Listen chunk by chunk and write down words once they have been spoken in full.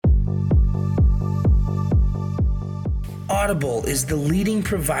Audible is the leading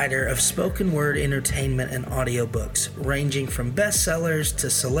provider of spoken word entertainment and audiobooks, ranging from bestsellers to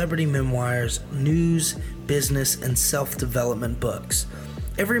celebrity memoirs, news, business, and self-development books.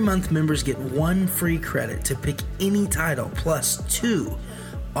 Every month, members get 1 free credit to pick any title, plus 2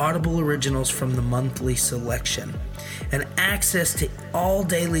 Audible originals from the monthly selection, and access to all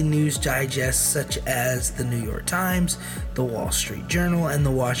daily news digests such as the New York Times, the Wall Street Journal, and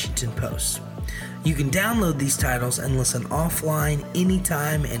the Washington Post. You can download these titles and listen offline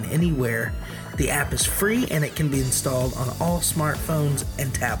anytime and anywhere. The app is free and it can be installed on all smartphones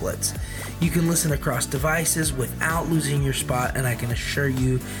and tablets. You can listen across devices without losing your spot, and I can assure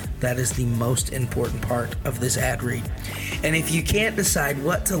you that is the most important part of this ad read. And if you can't decide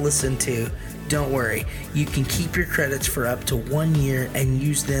what to listen to, don't worry. You can keep your credits for up to 1 year and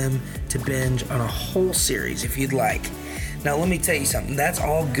use them to binge on a whole series if you'd like. Now let me tell you something, that's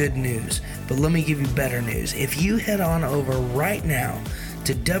all good news, but let me give you better news. If you head on over right now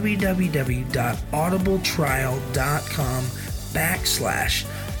to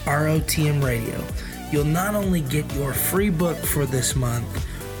www.audibletrial.com/ROTM Radio, you'll not only get your free book for this month,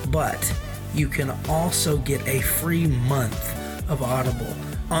 but you can also get a free month of Audible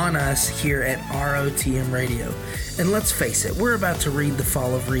on us here at ROTM Radio. And let's face it, we're about to read The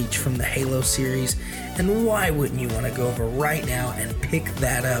Fall of Reach from the Halo series, and why wouldn't you want to go over right now and pick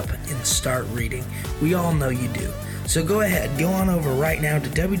that up and start reading? We all know you do. So go ahead, go on over right now to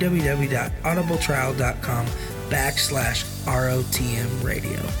www.audibletrial.com/ROTM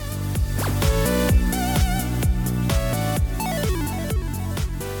Radio.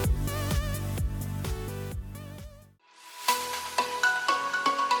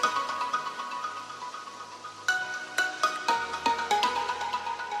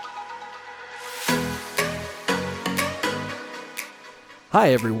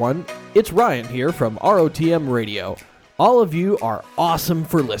 Hi everyone, it's Ryan here from ROTM Radio. All of you are awesome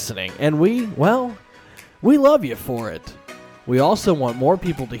for listening, and we love you for it. We also want more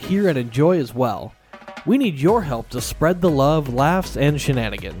people to hear and enjoy as well. We need your help to spread the love, laughs, and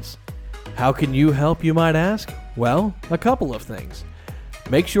shenanigans. How can you help, you might ask? Well, a couple of things.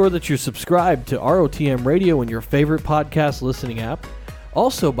 Make sure that you're subscribed to ROTM Radio in your favorite podcast listening app.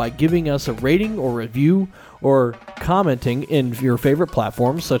 Also, by giving us a rating or review or commenting in your favorite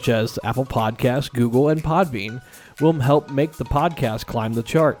platforms such as Apple Podcasts, Google, and Podbean will help make the podcast climb the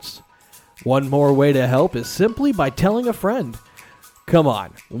charts. One more way to help is simply by telling a friend. Come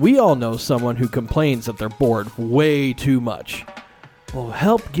on, we all know someone who complains that they're bored way too much. Well,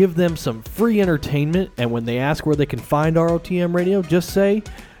 help give them some free entertainment, and when they ask where they can find ROTM Radio, just say,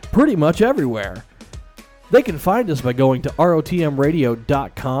 pretty much everywhere. They can find us by going to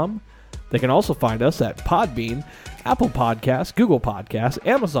rotmradio.com. They can also find us at Podbean, Apple Podcasts, Google Podcasts,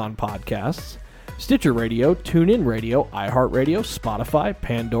 Amazon Podcasts, Stitcher Radio, TuneIn Radio, iHeartRadio, Spotify,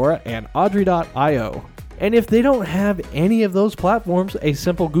 Pandora, and Audrey.io. And if they don't have any of those platforms, a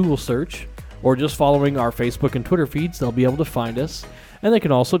simple Google search, or just following our Facebook and Twitter feeds, they'll be able to find us. And they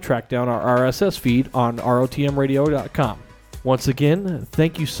can also track down our RSS feed on rotmradio.com. Once again,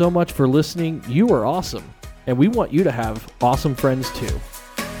 thank you so much for listening. You are awesome. And we want you to have awesome friends too.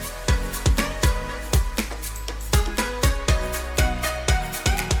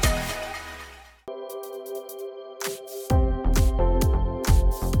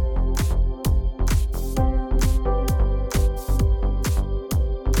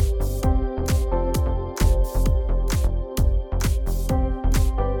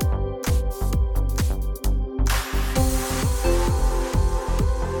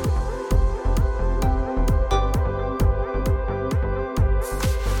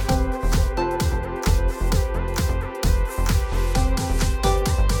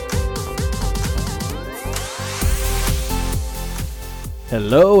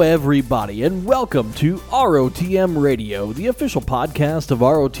 Hello everybody, and welcome to ROTM Radio, the official podcast of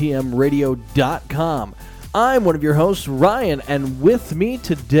ROTMradio.com. I'm one of your hosts, Ryan, and with me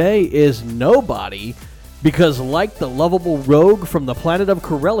today is nobody, because like the lovable rogue from the planet of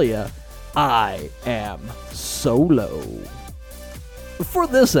Corellia, I am solo. For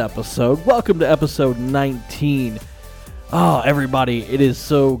this episode, welcome to episode 19. Oh, everybody, it is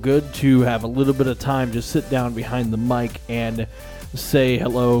so good to have a little bit of time to sit down behind the mic and say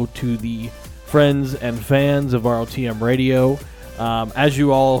hello to the friends and fans of ROTM Radio. As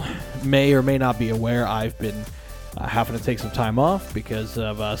you all may or may not be aware, I've been having to take some time off because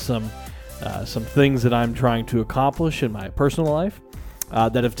of some things that I'm trying to accomplish in my personal life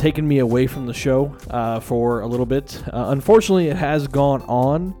that have taken me away from the show for a little bit. Unfortunately, it has gone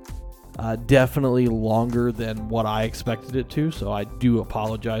on Definitely longer than what I expected it to, so I do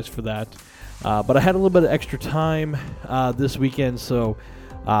apologize for that. But I had a little bit of extra time this weekend, so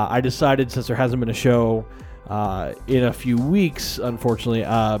I decided, since there hasn't been a show in a few weeks, unfortunately,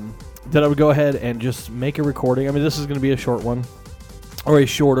 that I would go ahead and just make a recording. I mean, this is going to be a short one, or a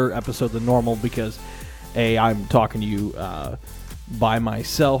shorter episode than normal, because I'm talking to you by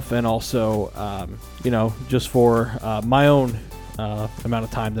myself, and also, just for my own amount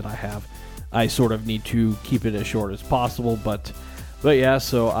of time that I have, I sort of need to keep it as short as possible. But yeah,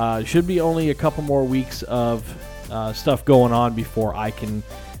 so should be only a couple more weeks of stuff going on before I can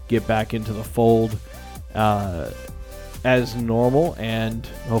get back into the fold as normal, and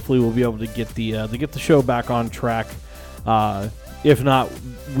hopefully we'll be able to get the show back on track. If not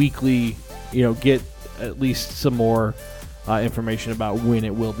weekly, get at least some more information about when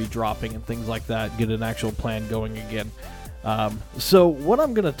it will be dropping and things like that. Get an actual plan going again. So what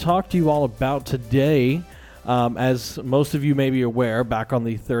I'm going to talk to you all about today, as most of you may be aware, back on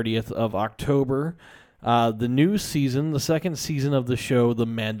the 30th of October, the new season, the second season of the show, The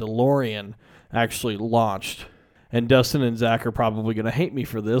Mandalorian, actually launched. And Dustin and Zach are probably going to hate me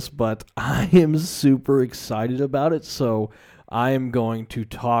for this, but I am super excited about it, so I am going to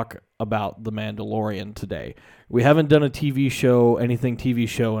talk about The Mandalorian today. We haven't done anything TV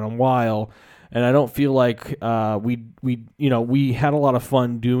show in a while, and I don't feel like we had a lot of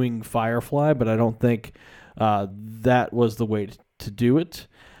fun doing Firefly, but I don't think that was the way to do it.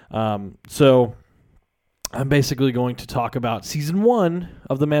 So I'm basically going to talk about Season 1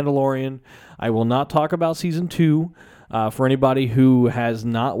 of The Mandalorian. I will not talk about Season 2. For anybody who has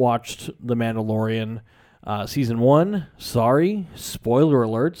not watched The Mandalorian Season 1, sorry, spoiler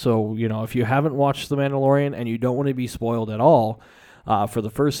alert. So, if you haven't watched The Mandalorian and you don't want to be spoiled at all for the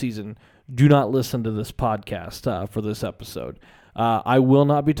first season, do not listen to this podcast for this episode. I will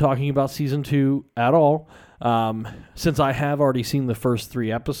not be talking about Season 2 at all. Since I have already seen the first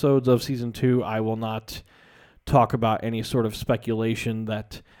 3 episodes of Season 2, I will not talk about any sort of speculation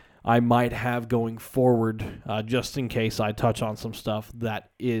that I might have going forward, just in case I touch on some stuff that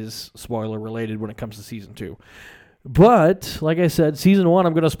is spoiler related when it comes to Season 2. But, like I said, Season 1,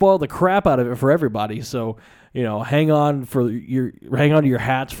 I'm going to spoil the crap out of it for everybody, so, hang on to your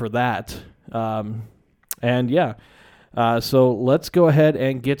hats for that. So let's go ahead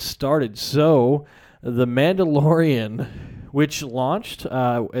and get started. So, The Mandalorian, which launched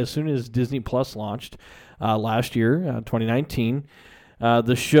as soon as Disney Plus launched last year, 2019.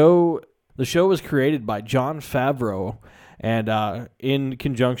 The show was created by Jon Favreau, and in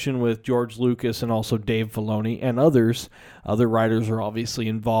conjunction with George Lucas and also Dave Filoni and others. Other writers are obviously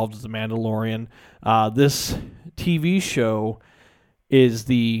involved with The Mandalorian. This TV show is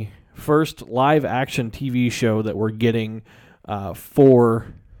the first live-action TV show that we're getting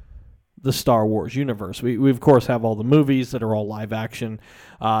for the Star Wars universe. We of course have all the movies that are all live-action,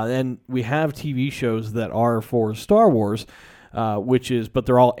 and we have TV shows that are for Star Wars, but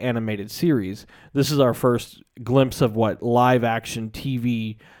they're all animated series. This is our first glimpse of what live-action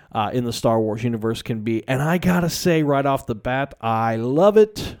TV in the Star Wars universe can be. And I gotta say right off the bat, I love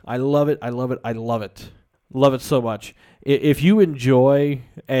it. I love it. I love it. I love it. Love it so much. If you enjoy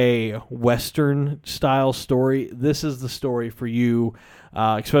a Western-style story, this is the story for you,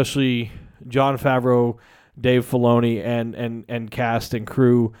 especially Jon Favreau, Dave Filoni, and cast and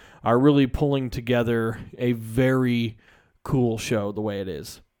crew are really pulling together a very cool show the way it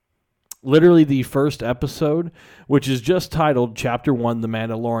is. Literally the first episode, which is just titled Chapter 1, The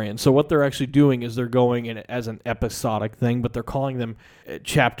Mandalorian. So what they're actually doing is they're going in as an episodic thing, but they're calling them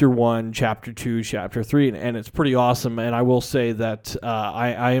Chapter 1, Chapter 2, Chapter 3, and it's pretty awesome. And I will say that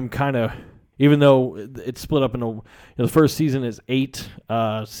I am kind of, even though it's split up into, the first season is 8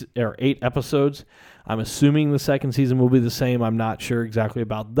 episodes, I'm assuming the second season will be the same. I'm not sure exactly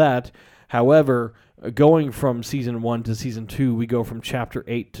about that. However, going from Season 1 to Season 2, we go from Chapter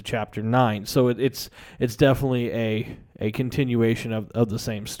 8 to Chapter 9. So it's definitely a continuation of the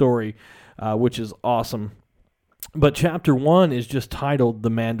same story, which is awesome. But Chapter 1 is just titled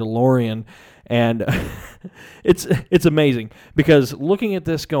The Mandalorian, and it's amazing, because looking at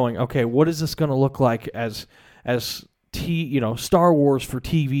this going, okay, what is this going to look like as Star Wars for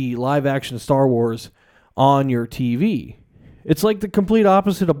TV, live-action Star Wars on your TV? It's like the complete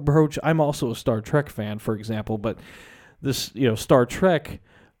opposite approach. I'm also a Star Trek fan, for example, but this, Star Trek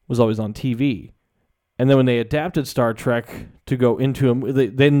was always on TV. And then when they adapted Star Trek to go into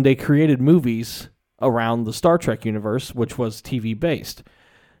then they created movies around the Star Trek universe, which was TV-based.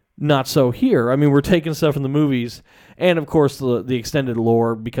 Not so here. I mean, we're taking stuff from the movies and, of course, the extended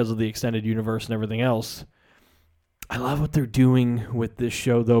lore because of the extended universe and everything else. I love what they're doing with this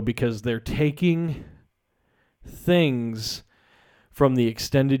show, though, because they're taking things from the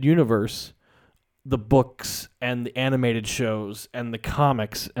extended universe, the books and the animated shows and the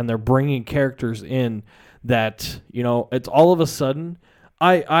comics, and they're bringing characters in that, it's all of a sudden,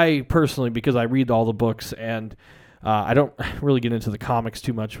 I personally, because I read all the books and I don't really get into the comics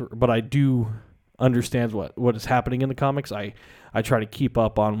too much, but I do understand what is happening in the comics. I try to keep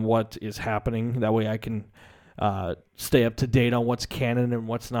up on what is happening. That way I can stay up to date on what's canon and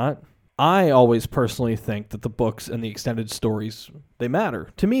what's not. I always personally think that the books and the extended stories, they matter.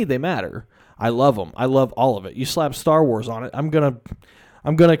 To me, they matter. I love them. I love all of it. You slap Star Wars on it, I'm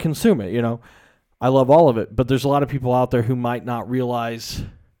gonna consume it. I love all of it. But there's a lot of people out there who might not realize,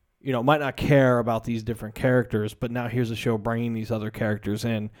 might not care about these different characters. But now here's a show bringing these other characters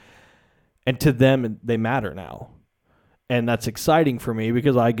in, and to them they matter now, and that's exciting for me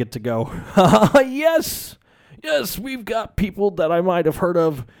because I get to go, yes, we've got people that I might have heard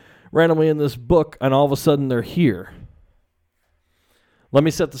of randomly in this book, and all of a sudden they're here. Let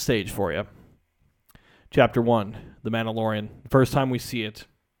me set the stage for you. Chapter 1, The Mandalorian. First time we see it.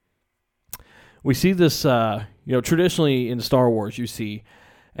 We see this, traditionally in Star Wars, you see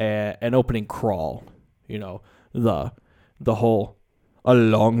an opening crawl. The whole, a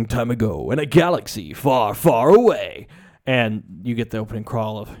long time ago in a galaxy far, far away. And you get the opening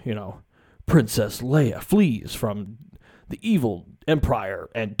crawl of, Princess Leia flees from the evil Empire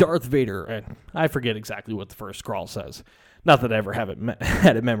and Darth Vader, and I forget exactly what the first scrawl says. Not that I ever had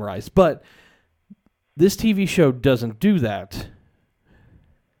it memorized, but this TV show doesn't do that.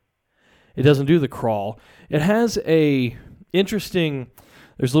 It doesn't do the crawl. It has a interesting.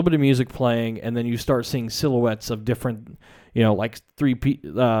 There's a little bit of music playing, and then you start seeing silhouettes of different, like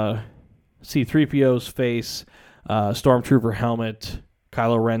C-3PO's face, Stormtrooper helmet,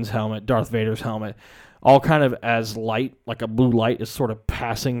 Kylo Ren's helmet, Darth Vader's helmet. All kind of as light, like a blue light is sort of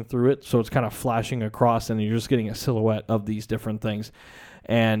passing through it. So it's kind of flashing across, and you're just getting a silhouette of these different things.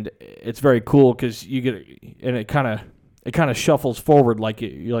 And it's very cool because you get, and it kind of shuffles forward like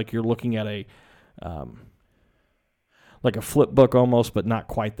you're looking at a like a flip book almost, but not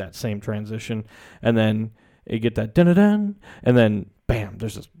quite that same transition. And then you get that dun-dun-dun, and then bam,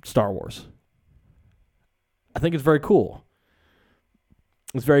 there's a Star Wars. I think it's very cool.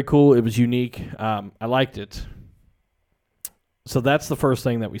 It's very cool. It was unique. I liked it. So that's the first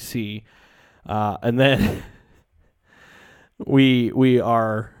thing that we see. And then we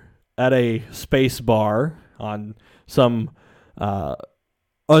are at a space bar on some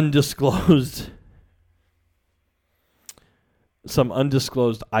undisclosed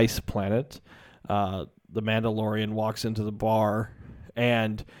ice planet. The Mandalorian walks into the bar,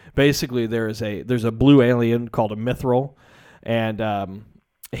 and basically there's a blue alien called a Mithril, and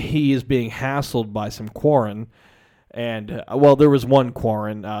he is being hassled by some Quarren, and there was one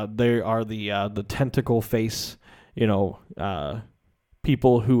Quarren. They are the tentacle face,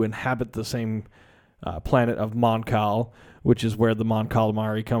 people who inhabit the same planet of Mon Cal, which is where the Mon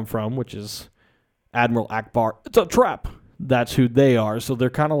Calamari come from, which is Admiral Akbar. It's a trap. That's who they are. So they're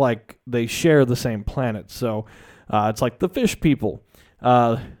kind of like they share the same planet. So it's like the fish people.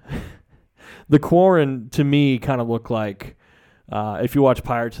 The Quarren to me kind of look like. If you watch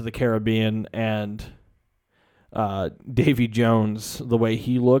Pirates of the Caribbean and Davy Jones, the way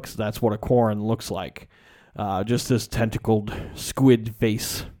he looks, that's what a Quarren looks like. Just this tentacled squid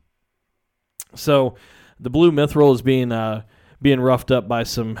face. So the blue Mithril is being roughed up by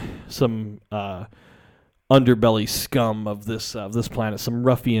some underbelly scum of this planet, some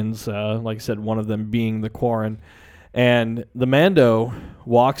ruffians. Like I said, one of them being the Quarren, and the Mando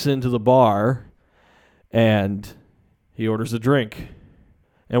walks into the bar and he orders a drink.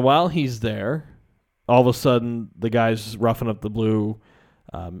 And while he's there, all of a sudden, the guys roughing up the blue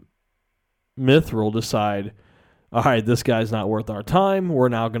Mithril decide, all right, this guy's not worth our time. We're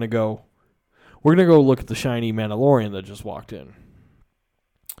gonna go look at the shiny Mandalorian that just walked in.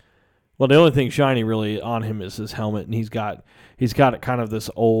 Well, the only thing shiny really on him is his helmet, and he's got kind of this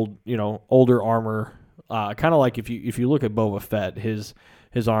old, older armor. Kind of like if you look at Boba Fett, his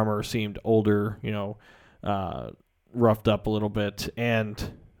armor seemed older, roughed up a little bit,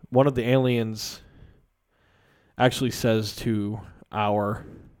 and one of the aliens actually says to our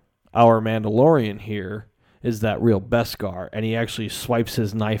Mandalorian here, is that real Beskar, and he actually swipes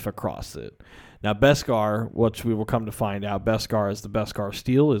his knife across it. Now Beskar, which we will come to find out, Beskar is the Beskar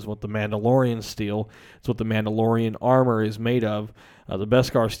steel, is what the Mandalorian steel, it's what the Mandalorian armor is made of. The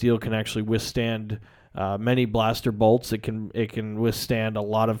Beskar steel can actually withstand many blaster bolts. It can withstand a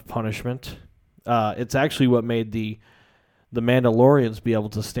lot of punishment. It's actually what made the the Mandalorians be able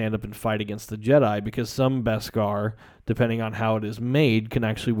to stand up and fight against the Jedi, because some Beskar, depending on how it is made, can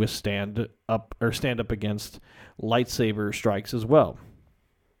actually stand up against lightsaber strikes as well.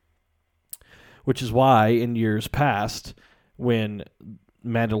 Which is why in years past, when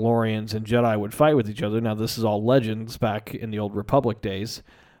Mandalorians and Jedi would fight with each other, now this is all legends back in the Old Republic days,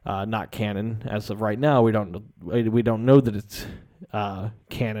 not canon as of right now. We don't know that it's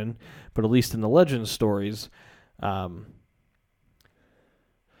canon, but at least in the legend stories,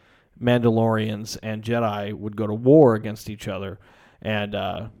 Mandalorians and Jedi would go to war against each other,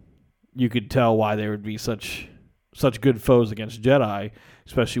 and you could tell why they would be such good foes against Jedi,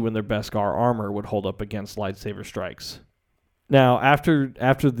 especially when their Beskar armor would hold up against lightsaber strikes. Now,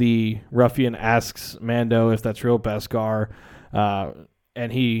 after the ruffian asks Mando if that's real Beskar,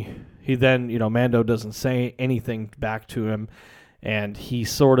 and he then, Mando doesn't say anything back to him, and he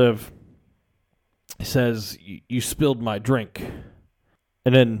sort of says, "You spilled my drink."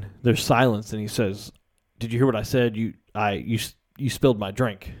 And then there's silence, and he says, "Did you hear what I said? You spilled my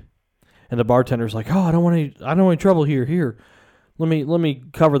drink." And the bartender's like, "Oh, I don't want any trouble here. Here, let me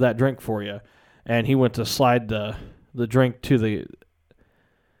cover that drink for you." And he went to slide the drink to the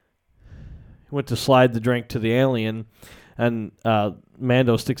alien, and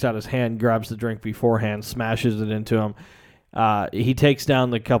Mando sticks out his hand, grabs the drink beforehand, smashes it into him. He takes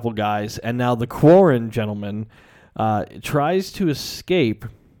down the couple guys, and now the Quarren gentleman tries to escape,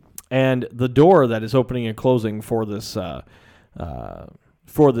 and the door that is opening and closing for this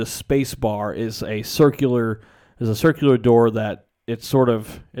space bar is a circular door that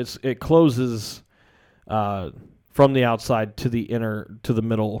it closes from the outside to the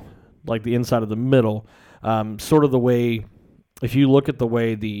middle, like the inside of the middle, sort of the way, if you look at the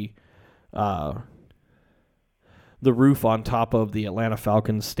way the roof on top of the Atlanta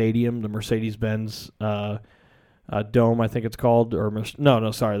Falcons stadium, the Mercedes-Benz Dome, I think it's called,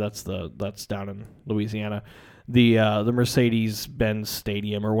 sorry, that's down in Louisiana. The Mercedes-Benz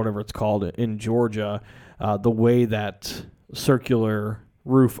Stadium, or whatever it's called in Georgia, the way that circular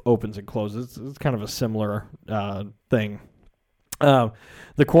roof opens and closes, it's kind of a similar thing. The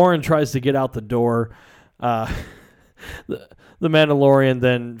Quarren tries to get out the door. The Mandalorian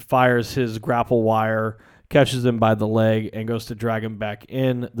then fires his grapple wire, catches him by the leg, and goes to drag him back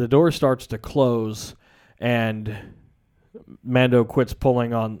in. The door starts to close, and Mando quits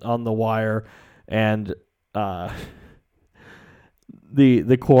pulling on the wire, and the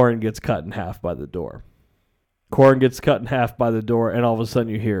Quarren gets cut in half by the door. And all of a sudden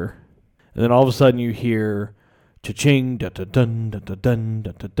you hear cha-ching, da-da-dun, da-da-dun,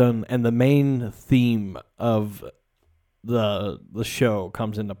 da-da-dun, and the main theme of the show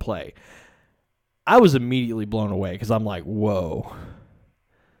comes into play. I was immediately blown away, because I'm like, whoa.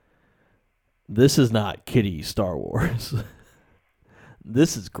 This is not kiddie Star Wars.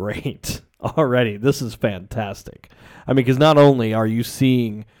 This is great already. This is fantastic. I mean, because not only are you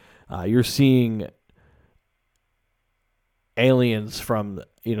seeing, you're seeing aliens from,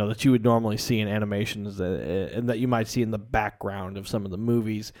 that you would normally see in animations and that you might see in the background of some of the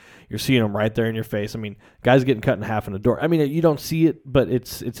movies. You're seeing them right there in your face. I mean, guys getting cut in half in a door. I mean, you don't see it, but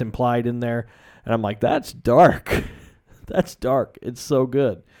it's implied in there. And I'm like, that's dark. That's dark. It's so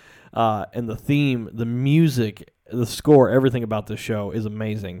good. And the theme, the music, the score, everything about this show is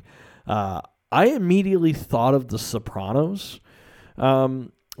amazing. I immediately thought of The Sopranos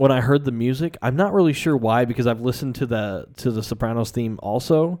when I heard the music. I'm not really sure why, because I've listened to the Sopranos theme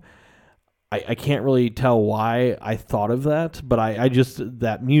also. I can't really tell why I thought of that, but I just,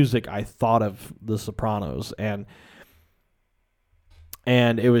 that music, I thought of The Sopranos, and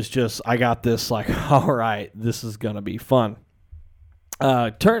it was just, I got this like, all right, this is going to be fun.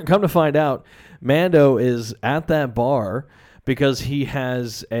 Come to find out, Mando is at that bar because he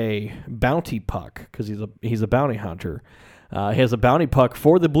has a bounty puck, because he's a bounty hunter. He has a bounty puck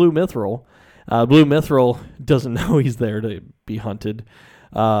for the Blue Mithril. Blue Mithril doesn't know he's there to be hunted.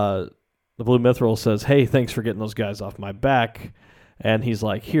 The Blue Mithril says, "Hey, thanks for getting those guys off my back." And he's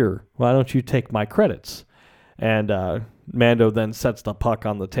like, "Here, why don't you take my credits?" And Mando then sets the puck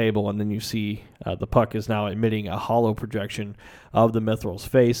on the table, and then you see the puck is now emitting a hollow projection of the Mithril's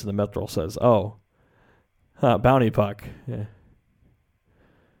face, and the Mithril says, "Oh, bounty puck. Yeah.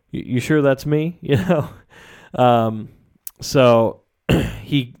 You sure that's me?" So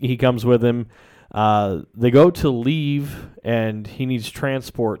he comes with him. They go to leave, and he needs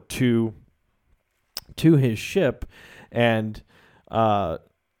transport to his ship, and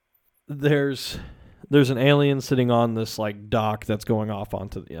there's an alien sitting on this like dock that's going off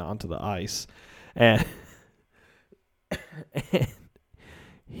onto the ice, and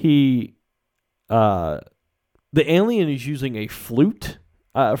he the alien is using a flute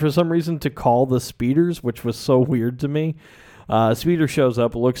for some reason to call the speeders, which was so weird to me. Speeder shows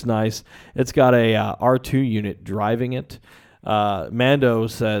up, looks nice. It's got a R2 unit driving it. Mando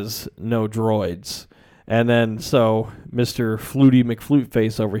says, no droids. And then so Mr. Flutie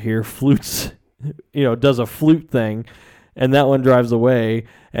McFluteface over here flutes, does a flute thing, and that one drives away,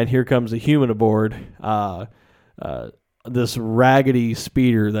 and here comes a human aboard, this raggedy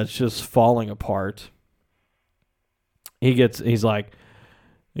speeder that's just falling apart. He's like,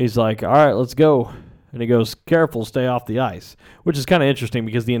 all right, let's go. And he goes, careful, stay off the ice, which is kind of interesting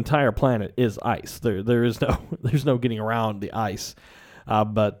because the entire planet is ice. There's no getting around the ice.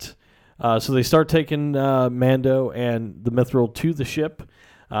 So they start taking Mando and the Mithril to the ship.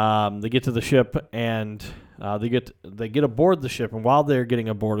 They get to the ship and they get aboard the ship. And while they're getting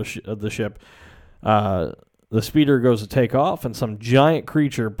aboard the ship, the speeder goes to take off, and some giant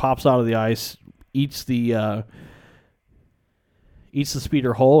creature pops out of the ice, eats the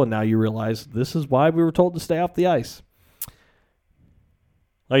speeder whole, and now you realize this is why we were told to stay off the ice.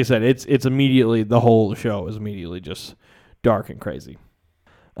 Like I said, it's immediately, the whole show is immediately just dark and crazy.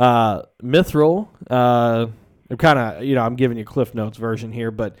 Mithril, I'm giving you Cliff Notes version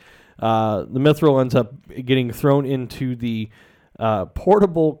here, but the Mithril ends up getting thrown into the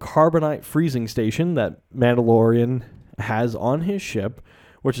portable carbonite freezing station that Mandalorian has on his ship,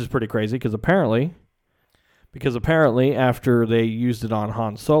 which is pretty crazy because apparently after they used it on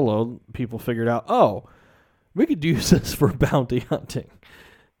Han Solo, people figured out, we could use this for bounty hunting.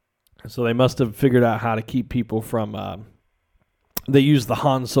 So they must have figured out how to keep people from... they used the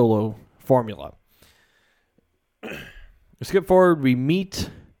Han Solo formula. Skip forward, we meet...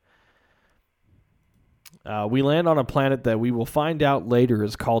 we land on a planet that we will find out later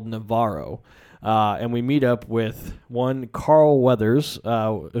is called Navarro. And we meet up with one Carl Weathers,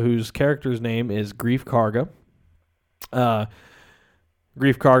 whose character's name is Greef Karga.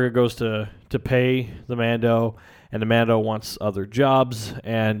 Greef Karga goes to pay the Mando, and the Mando wants other jobs,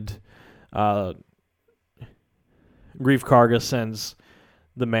 and Greef Karga sends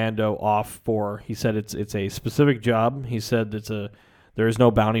the Mando off for, he said it's a specific job. He said there is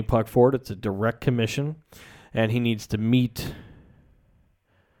no bounty puck for it. It's a direct commission, and he needs to meet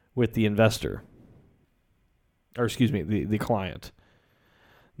with the investor. Or excuse me, the client.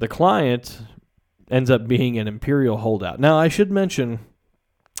 The client ends up being an Imperial holdout. Now, I should mention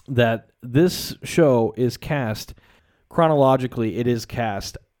that this show is cast, chronologically, it is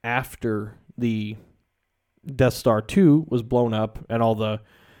cast after the Death Star 2 was blown up and all the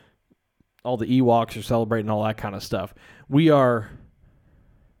Ewoks are celebrating all that kind of stuff. We are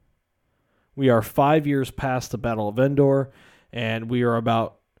 5 years past the Battle of Endor, and we are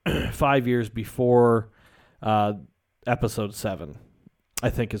about 5 years before Episode 7, I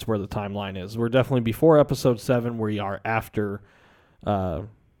think is where the timeline is. We're definitely before Episode 7. We are after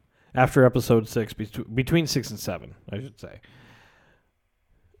Episode 6, between 6 and 7, I should say.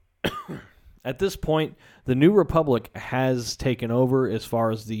 At this point, the New Republic has taken over as far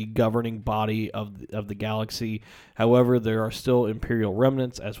as the governing body of the galaxy. However, there are still Imperial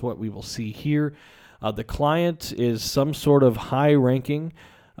remnants, as what we will see here. The client is some sort of high-ranking...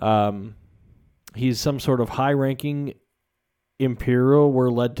 he's some sort of high-ranking Imperial. We're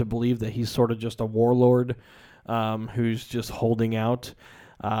led to believe that he's sort of just a warlord who's just holding out.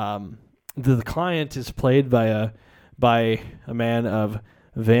 The client is played by a man of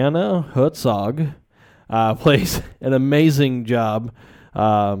Vanna Herzog. Plays an amazing job,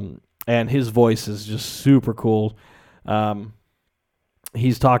 and his voice is just super cool.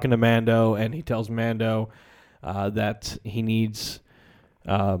 He's talking to Mando, and he tells Mando that he needs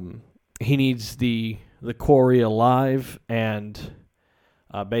the quarry alive, and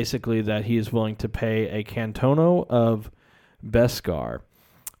basically that he is willing to pay a Cantono of Beskar.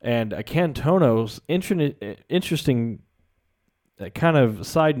 And a Cantono's interesting kind of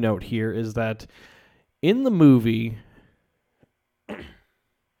side note here is that in the movie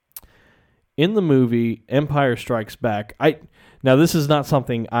Empire Strikes Back, now this is not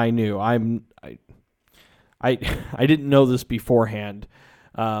something I knew. I didn't know this beforehand.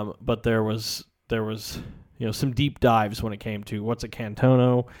 But there was some deep dives when it came to what's a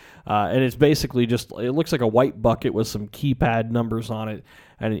Cantono, and it's basically just, it looks like a white bucket with some keypad numbers on it,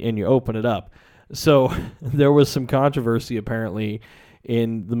 and you open it up. So there was some controversy apparently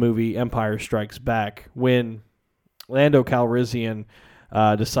in the movie Empire Strikes Back when Lando Calrissian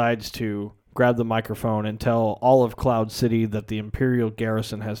decides to grab the microphone and tell all of Cloud City that the Imperial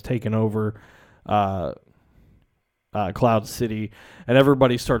garrison has taken over Cloud City, and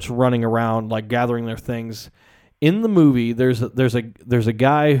everybody starts running around like gathering their things. In the movie, there's a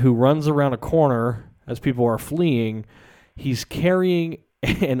guy who runs around a corner as people are fleeing, he's carrying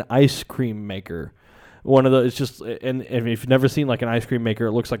an ice cream maker. One of those, it's just, and if you've never seen like an ice cream maker,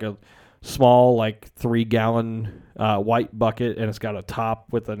 it looks like a small, like 3-gallon white bucket, and it's got a top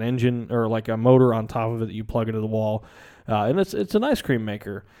with an engine or like a motor on top of it that you plug into the wall, and it's an ice cream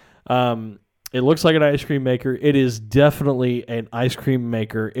maker. It looks like an ice cream maker. It is definitely an ice cream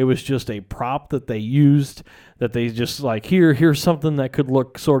maker. It was just a prop that they used, that they just like, here's something that could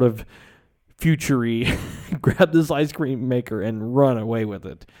look sort of future-y. Grab this ice cream maker and run away with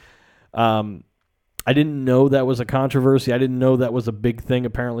it. I didn't know that was a controversy. I didn't know that was a big thing,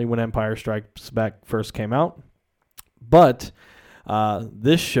 apparently, when Empire Strikes Back first came out. But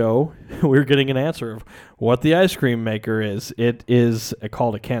this show, we're getting an answer of what the ice cream maker is. It is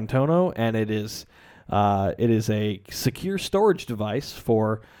called a Cantono, and it is a secure storage device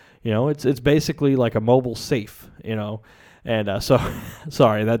for, it's basically like a mobile safe, And so,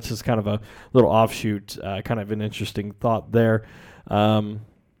 sorry, that's just kind of a little offshoot, kind of an interesting thought there.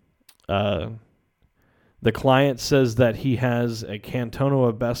 The client says that he has a Cantono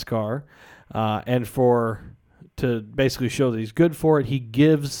of Beskar, and to basically show that he's good for it, he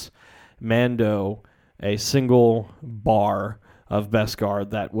gives Mando a single bar of Beskar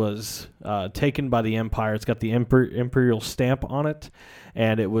that was taken by the Empire. It's got the Imperial stamp on it,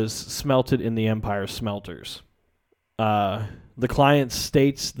 and it was smelted in the Empire smelters. The client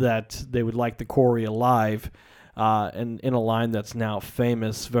states that they would like the quarry alive, and in a line that's now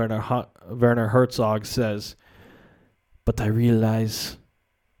famous, Werner Herzog says, "But I realize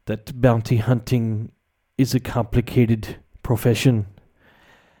that bounty hunting is a complicated profession,"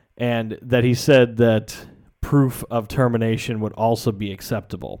 and that he said that proof of termination would also be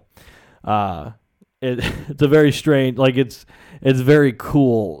acceptable. It's a very strange, like it's very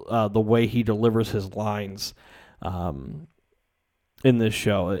cool the way he delivers his lines in this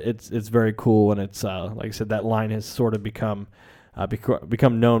show. It's very cool, and it's like I said, that line has sort of become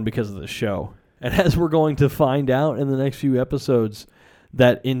known because of the show. And as we're going to find out in the next few episodes,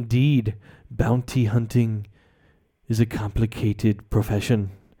 that indeed bounty hunting is a complicated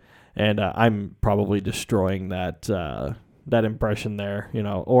profession. And I'm probably destroying that impression there,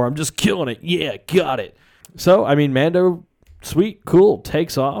 or I'm just killing it. Yeah, got it. So, I mean, Mando, sweet, cool,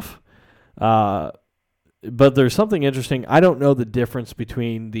 takes off. But there's something interesting. I don't know the difference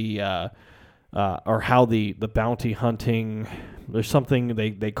between the or how the bounty hunting. There's something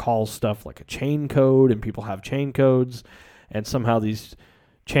they call stuff like a chain code, and people have chain codes, and somehow these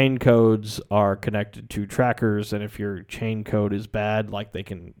chain codes are connected to trackers, and if your chain code is bad, like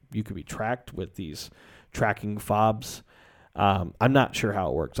you could be tracked with these tracking fobs. I'm not sure how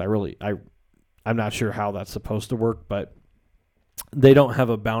it works. I'm not sure how that's supposed to work, but they don't have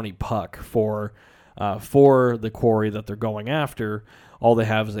a bounty puck for the quarry that they're going after. All they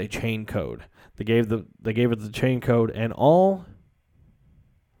have is a chain code. They gave it the chain code, and all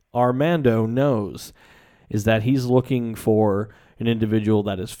Mando knows is that he's looking for an individual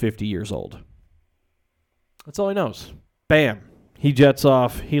that is 50 years old. That's all he knows. Bam. He jets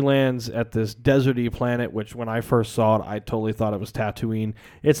off. He lands at this deserty planet, which when I first saw it, I totally thought it was Tatooine.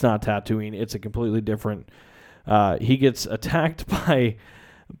 It's not Tatooine. It's a completely different. He gets attacked by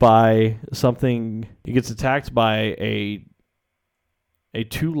something. He gets attacked by a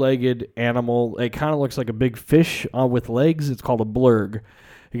two-legged animal. It kind of looks like a big fish with legs. It's called a blurg.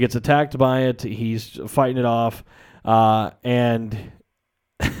 He gets attacked by it. He's fighting it off, and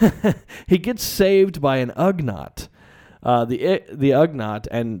he gets saved by an Ugnaught. The Ugnaught,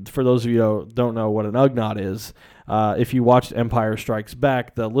 and for those of you who don't know what an Ugnaught is, if you watched Empire Strikes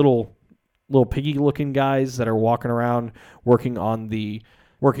Back, the little piggy-looking guys that are walking around working on the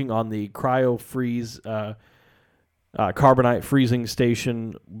cryo-freeze carbonite freezing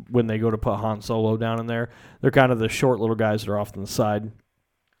station when they go to put Han Solo down in there. They're kind of the short little guys that are off to the side.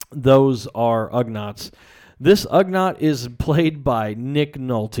 Those are Ugnaughts. This Ugnaught is played by Nick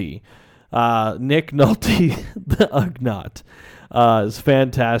Nolte. Nick Nolte, the Ugnaught, is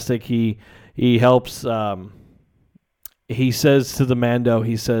fantastic. He helps. He says to the Mando,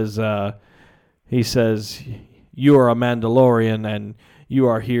 he says, "You are a Mandalorian, and you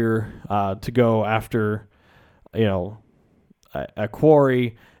are here to go after, a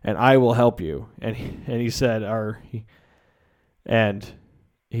quarry, and I will help you." And he said,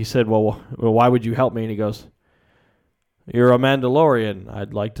 "Well, why would you help me?" And he goes, "You're a Mandalorian.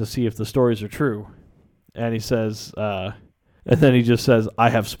 I'd like to see if the stories are true." And he says, and then he just says, "I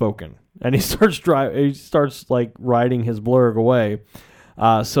have spoken." And he starts like riding his blurg away.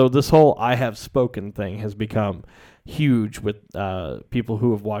 So this whole "I have spoken" thing has become huge with people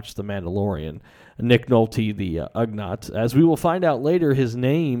who have watched The Mandalorian. Nick Nolte, the Ugnaught. As we will find out later, his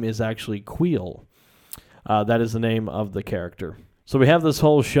name is actually Kuiil. That is the name of the character. So we have this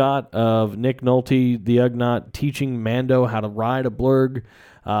whole shot of Nick Nolte, the Ugnaught, teaching Mando how to ride a blurg.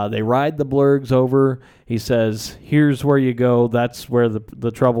 They ride the blurgs over. He says, here's where you go. That's where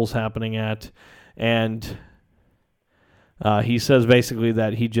the trouble's happening at. And he says basically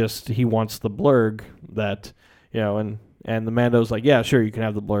that he wants the blurg, that, and the Mando's like, yeah, sure, you can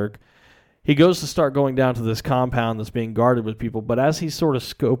have the blurg. He goes to start going down to this compound that's being guarded with people, but as he's sort of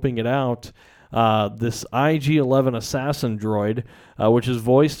scoping it out, this IG-11 assassin droid, which is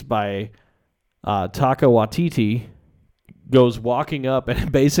voiced by Taika Waititi, goes walking up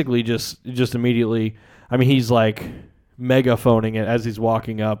and basically just immediately, he's like megaphoning it as he's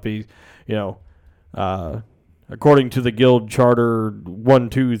walking up. He, according to the guild charter 1,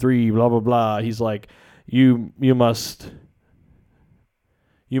 2, 3, blah blah blah. He's like, you must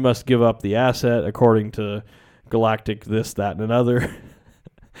give up the asset according to galactic this, that, and another.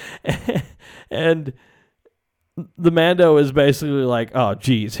 And the Mando is basically like, oh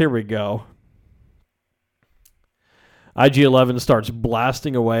geez, here we go. IG-11 starts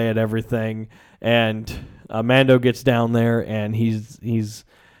blasting away at everything, and Mando gets down there, and he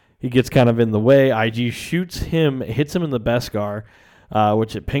gets kind of in the way. IG shoots him, hits him in the Beskar,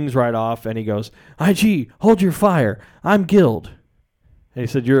 which it pings right off, and he goes, IG, hold your fire. I'm Guild. And he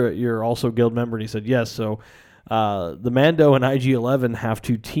said, you're also a Guild member? And he said, yes. So the Mando and IG-11 have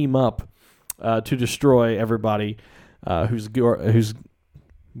to team up to destroy everybody who's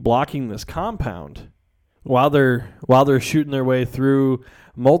blocking this compound. While they're shooting their way through,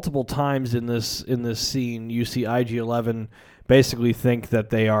 multiple times in this scene, you see IG-11 basically think that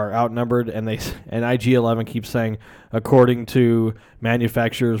they are outnumbered, and IG-11 keeps saying, according to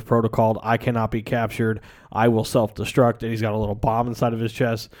manufacturer's protocol, I cannot be captured. I will self-destruct. And he's got a little bomb inside of his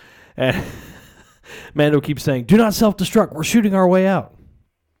chest. And Mando keeps saying, do not self-destruct. We're shooting our way out.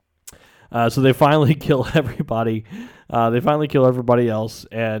 So they finally kill everybody. They finally kill everybody else,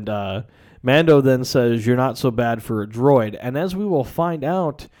 and Mando then says, you're not so bad for a droid. And as we will find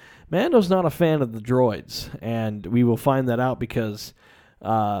out, Mando's not a fan of the droids. And we will find that out because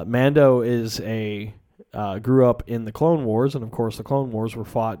Mando grew up in the Clone Wars. And, of course, the Clone Wars were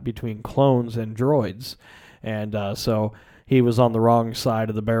fought between clones and droids. And so he was on the wrong side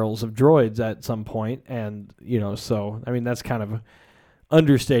of the barrels of droids at some point. And, that's kind of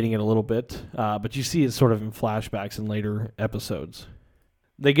understating it a little bit. But you see it sort of in flashbacks in later episodes.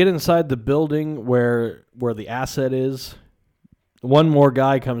 They get inside the building where the asset is. One more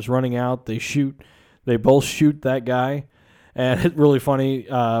guy comes running out. They both shoot that guy. And it's really funny.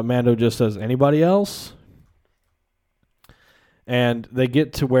 Mando just says, anybody else? And they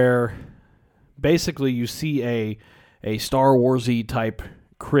get to where basically you see a Star Wars-y type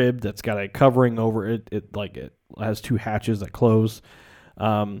crib that's got a covering over it. It has two hatches that close.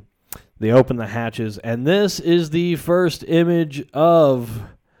 They open the hatches, and this is the first image of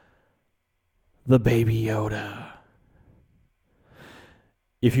the Baby Yoda.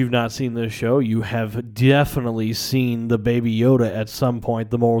 If you've not seen this show, you have definitely seen the Baby Yoda at some point.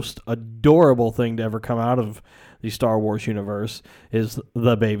 The most adorable thing to ever come out of the Star Wars universe is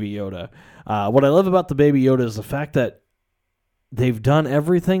the Baby Yoda. What I love about the Baby Yoda is the fact that they've done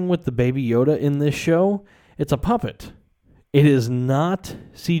everything with the Baby Yoda in this show. It's a puppet. It is not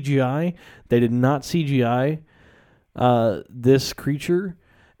CGI. They did not CGI this creature,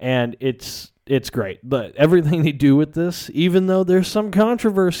 and it's great. But everything they do with this, even though there's some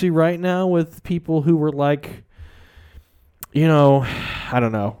controversy right now with people who were like, I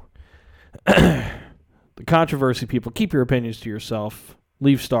don't know. The controversy people, keep your opinions to yourself.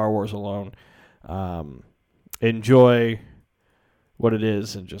 Leave Star Wars alone. Enjoy what it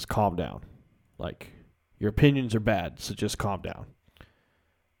is and just calm down. Your opinions are bad, so just calm down.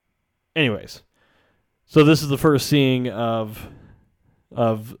 Anyways, so this is the first seeing of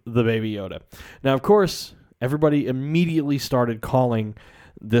the Baby Yoda. Now, of course, everybody immediately started calling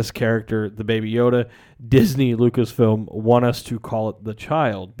this character the Baby Yoda. Disney, Lucasfilm want us to call it the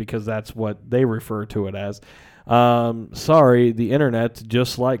child because that's what they refer to it as. Sorry, the internet,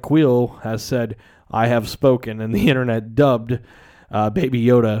 just like Quill, has said, I have spoken, and the internet dubbed Baby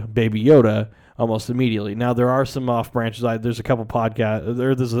Yoda almost immediately. Now, there are some off branches. There's a couple podcasts.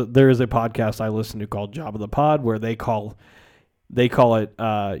 There is a podcast I listen to called Job of the Pod where they call it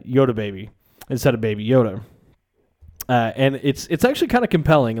Yoda Baby instead of Baby Yoda. And it's actually kind of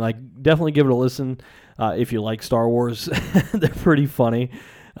compelling. Definitely give it a listen if you like Star Wars. They're pretty funny.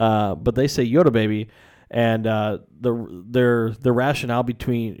 But they say Yoda Baby, and their rationale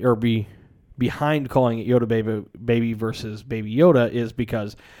behind calling it Yoda Baby versus Baby Yoda is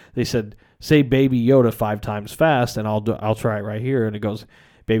because they said, say Baby Yoda 5 times fast, and I'll try it right here, and it goes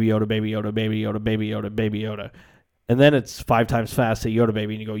Baby Yoda, Baby Yoda, Baby Yoda, Baby Yoda, Baby Yoda. And then it's 5 times fast, say Yoda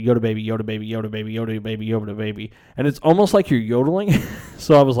Baby, and you go Yoda Baby, Yoda Baby, Yoda Baby, Yoda Baby, Yoda Baby. And it's almost like you're yodeling.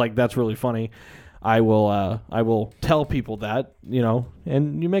 So I was like, that's really funny. I will tell people that,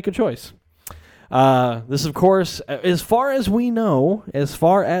 and you make a choice. This, of course, as far as we know,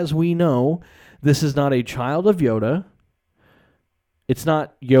 this is not a child of Yoda. It's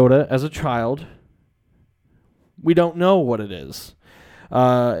not Yoda as a child. We don't know what it is.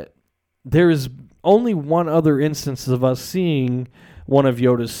 There is only one other instance of us seeing one of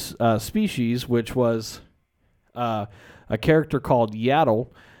Yoda's species, which was a character called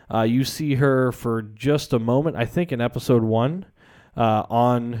Yaddle. You see her for just a moment, I think in episode 1,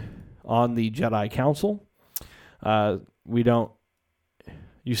 on the Jedi Council.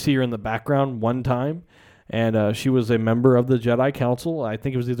 You see her in the background one time, and she was a member of the Jedi Council. I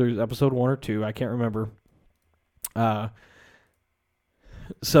think it was either episode 1 or 2. I can't remember.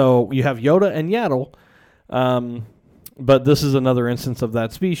 So you have Yoda and Yaddle, but this is another instance of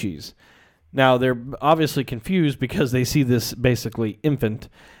that species. Now, they're obviously confused because they see this basically infant,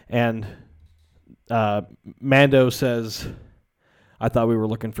 and Mando says, I thought we were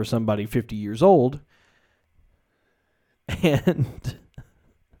looking for somebody 50 years old. And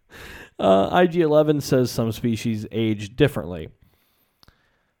IG-11 says some species age differently.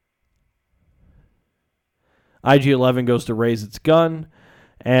 IG-11 goes to raise its gun,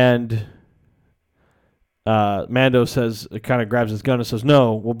 and Mando says, it kind of grabs his gun and says,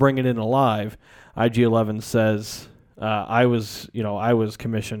 no, we'll bring it in alive. IG-11 says, I was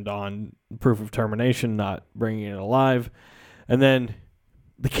commissioned on proof of termination, not bringing it alive. And then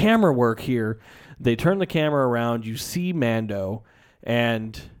the camera work here, they turn the camera around, you see Mando,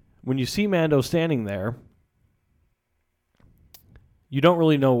 and when you see Mando standing there, you don't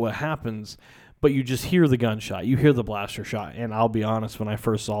really know what happens, but you just hear the gunshot. You hear the blaster shot. And I'll be honest, when I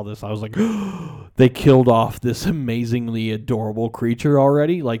first saw this, I was like, they killed off this amazingly adorable creature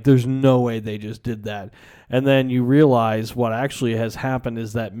already? Like, there's no way they just did that. And then you realize what actually has happened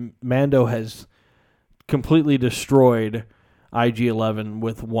is that Mando has completely destroyed IG-11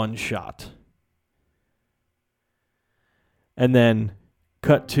 with one shot. And then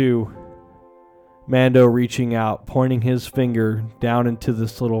cut to Mando reaching out, pointing his finger down into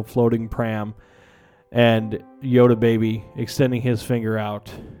this little floating pram, and Yoda Baby extending his finger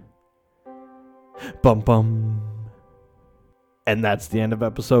out. Bum bum. And that's the end of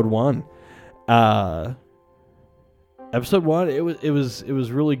episode 1. Episode 1, it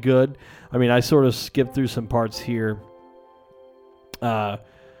was really good. I mean, I sort of skipped through some parts here. The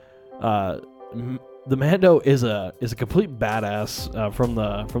Mando is a complete badass from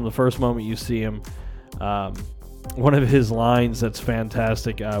the first moment you see him. One of his lines that's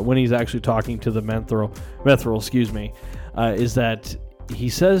fantastic when he's actually talking to the Mythrol, is that he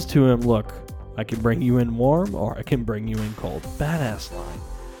says to him, "Look, I can bring you in warm or I can bring you in cold." Badass line.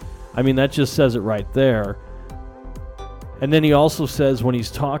 I mean, that just says it right there. And then he also says when he's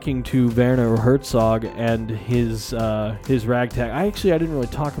talking to Werner Herzog and his ragtag. I didn't really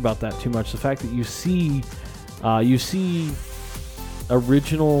talk about that too much. The fact that you see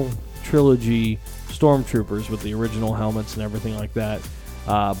original trilogy stormtroopers with the original helmets and everything like that,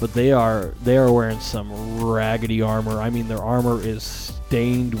 but they are wearing some raggedy armor. I mean, their armor is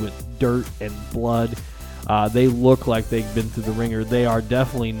stained with dirt and blood. They look like they've been through the ringer. They are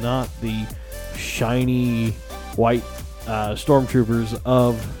definitely not the shiny white stormtroopers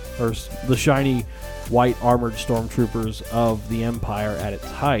or the shiny white armored stormtroopers of the Empire at its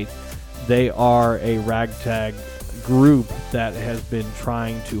height. They are a ragtag group that has been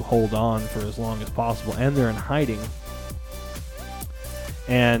trying to hold on for as long as possible, and they're in hiding.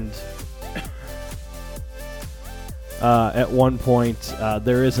 And at one point,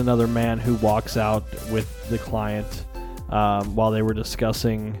 there is another man who walks out with the client while they were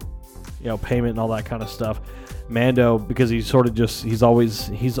discussing, payment and all that kind of stuff. Mando, because he's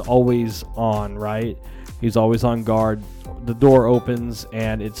always on, right? He's always on guard. The door opens,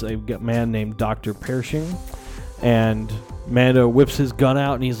 and it's a man named Dr. Pershing. And Mando whips his gun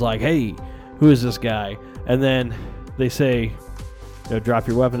out, and he's like, "Hey, who is this guy?" And then they say, drop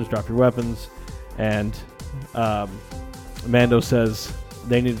your weapons. And Mando says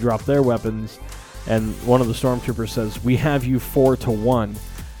they need to drop their weapons. And one of the stormtroopers says, "We have you 4-1.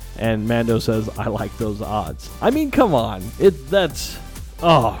 And Mando says, "I like those odds." I mean, come on. It's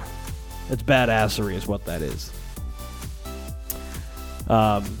badassery is what that is.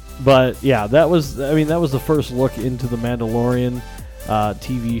 But yeah, that was the first look into the Mandalorian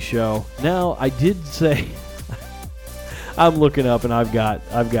TV show. Now, I did say I'm looking up, and I've got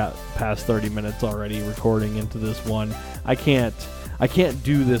past 30 minutes already recording into this one. I I can't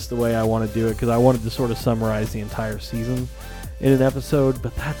do this the way I want to do it because I wanted to sort of summarize the entire season in an episode,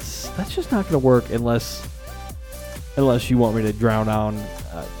 but that's just not going to work unless you want me to drown on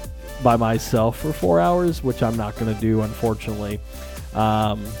by myself for 4 hours, which I'm not going to do, unfortunately.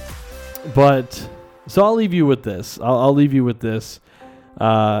 But so I'll leave you with this. I'll leave you with this.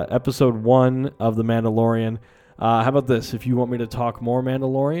 Episode 1 of The Mandalorian. How about this? If you want me to talk more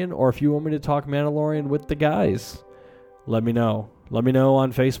Mandalorian, or if you want me to talk Mandalorian with the guys, let me know. Let me know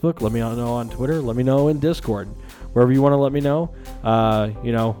on Facebook. Let me know on Twitter. Let me know in Discord. Wherever you want to let me know. I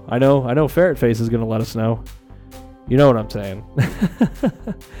know Ferret Face is going to let us know. You know what I'm saying.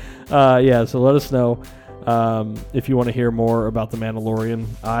 So let us know if you want to hear more about The Mandalorian.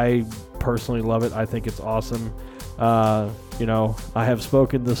 I personally love it. I think it's awesome. I have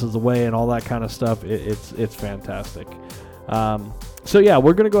spoken, this is the way, and all that kind of stuff. It's fantastic. We're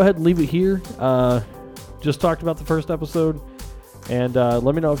going to go ahead and leave it here. Just talked about the first episode, and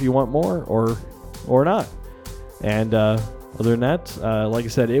let me know if you want more or not. And other than that, like I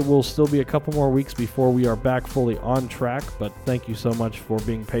said, it will still be a couple more weeks before we are back fully on track, but thank you so much for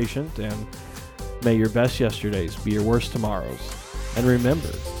being patient, and may your best yesterdays be your worst tomorrows. And remember,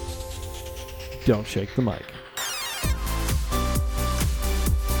 don't shake the mic.